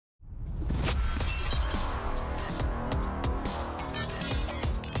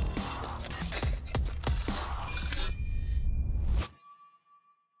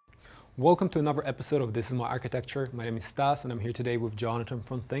Welcome to another episode of This Is My Architecture. My name is Stas and I'm here today with Jonathon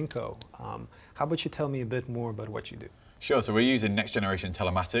from ThingCo. How about you tell me a bit more about what you do? Sure, so we're using next generation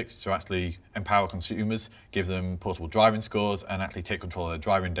telematics to actually empower consumers, give them portable driving scores and actually take control of their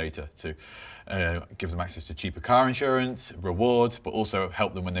driving data to give them access to cheaper car insurance, rewards, but also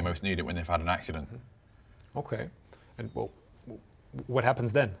help them when they most need it when they've had an accident. Okay, and well, what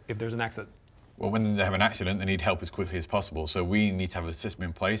happens then if there's an accident? Well, when they have an accident, they need help as quickly as possible. So we need to have a system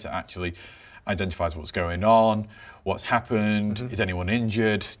in place that actually identifies what's going on, what's happened, is anyone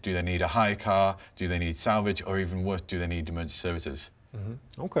injured, do they need a hire car, do they need salvage, or even worse, do they need emergency services?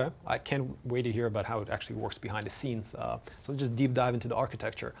 Okay, I can't wait to hear about how it actually works behind the scenes. So let's just deep dive into the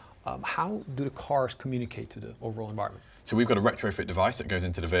architecture. How do the cars communicate to the overall environment? So we've got a retrofit device that goes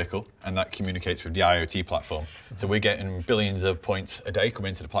into the vehicle and that communicates with the IoT platform. So we're getting billions of points a day coming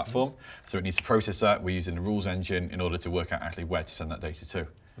into the platform. So it needs to process that. We're using the rules engine in order to work out actually where to send that data to.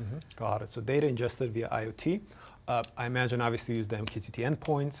 Got it. So data ingested via IoT. I imagine obviously you use the MQTT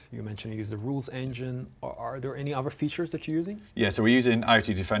endpoint. You mentioned you use the rules engine. Are there any other features that you're using? Yeah, so we're using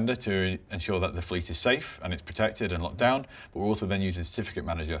IoT Defender to ensure that the fleet is safe and it's protected and locked down, but we're also then using Certificate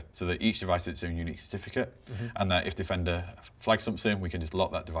Manager so that each device has its own unique certificate and that if Defender flags something, we can just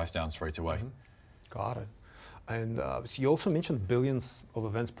lock that device down straight away. Got it. And so you also mentioned billions of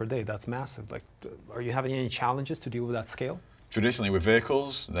events per day. That's massive. Like, are you having any challenges to deal with that scale? Traditionally with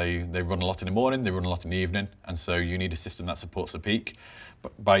vehicles, they run a lot in the morning, they run a lot in the evening, and so you need a system that supports the peak.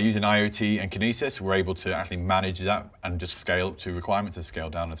 But by using IoT and Kinesis, we're able to actually manage that and just scale up to requirements and scale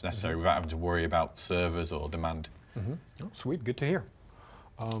down as necessary without having to worry about servers or demand. Oh, sweet, good to hear.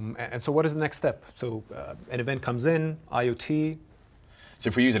 And so what is the next step? So an event comes in, IoT. So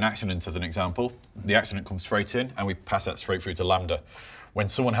if we use an accident as an example, the accident comes straight in and we pass that straight through to Lambda. When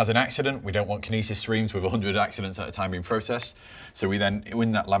someone has an accident, we don't want Kinesis streams with 100 accidents at a time being processed. So we then,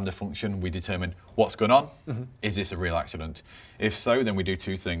 in that Lambda function, we determine what's going on. Is this a real accident? If so, then we do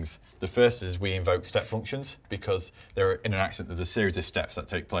two things. The first is we invoke step functions because in an accident, there's a series of steps that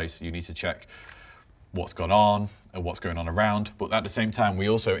take place. You need to check what's gone on and what's going on around. But at the same time, we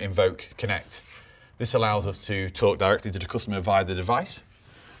also invoke connect. This allows us to talk directly to the customer via the device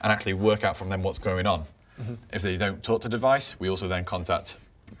and actually work out from them what's going on. If they don't talk to the device, we also then contact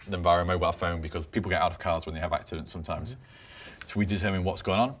them via a mobile phone because people get out of cars when they have accidents sometimes. So we determine what's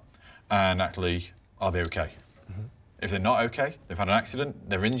going on and actually, are they okay? If they're not okay, they've had an accident,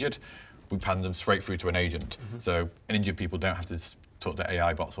 they're injured, we pan them straight through to an agent. So injured people don't have to talk to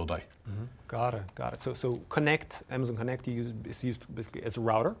AI bots all day. Got it, got it. So Connect, Amazon Connect is used basically as a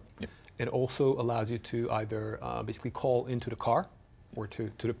router. It also allows you to either basically call into the car or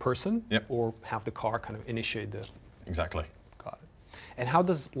to the person, or have the car kind of initiate the... Exactly. Got it. And how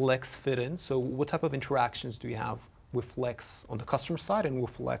does Lex fit in? So what type of interactions do you have with Lex on the customer side and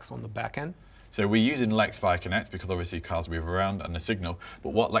with Lex on the back end? So we're using Lex via Connect because obviously cars move around and the signal,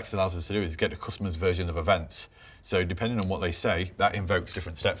 but what Lex allows us to do is get the customer's version of events. So depending on what they say, that invokes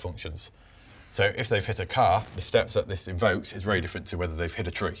different step functions. So if they've hit a car, the steps that this invokes is very different to whether they've hit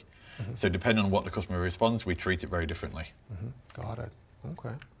a tree. So depending on what the customer responds, we treat it very differently. Got it.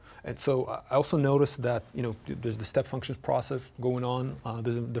 Okay. And so I also noticed that there's the step functions process going on.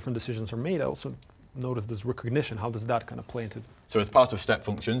 There's different decisions are made. I also noticed this recognition. How does that kind of play into? So as part of step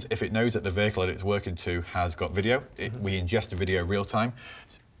functions, if it knows that the vehicle that it's working to has got video, we ingest the video real time,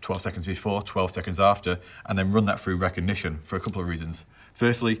 12 seconds before, 12 seconds after, and then run that through recognition for a couple of reasons.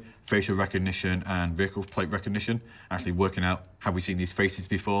 Firstly, facial recognition and vehicle plate recognition, actually working out, have we seen these faces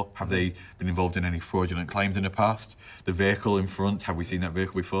before? Have they been involved in any fraudulent claims in the past? The vehicle in front, have we seen that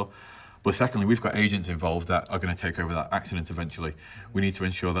vehicle before? But secondly, we've got agents involved that are going to take over that accident eventually. We need to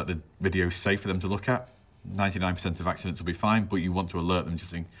ensure that the video is safe for them to look at. 99% of accidents will be fine, but you want to alert them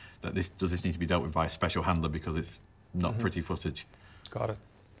just saying that does this need to be dealt with by a special handler because it's not pretty footage. Got it.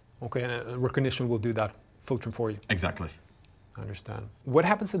 Okay, and recognition will do that filtering for you. Exactly. I understand. What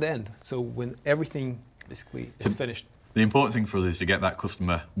happens at the end? So when everything basically is finished? The important thing for us is to get that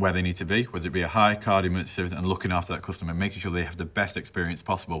customer where they need to be, whether it be a high car, emergency service, and looking after that customer, making sure they have the best experience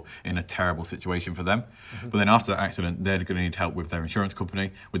possible in a terrible situation for them. But then after that accident, they're going to need help with their insurance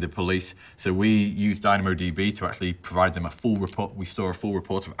company, with the police. So we use DynamoDB to actually provide them a full report. We store a full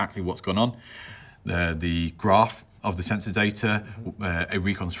report of actually what's gone on, the graph of the sensor data, a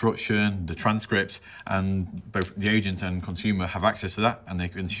reconstruction, the transcripts, and both the agent and consumer have access to that, and they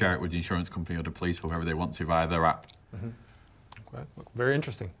can share it with the insurance company or the police or whoever they want to via their app. Okay. Very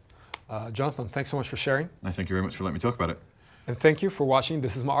interesting. Jonathon, thanks so much for sharing. Thank you very much for letting me talk about it. And thank you for watching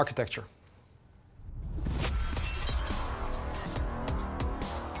This Is My Architecture.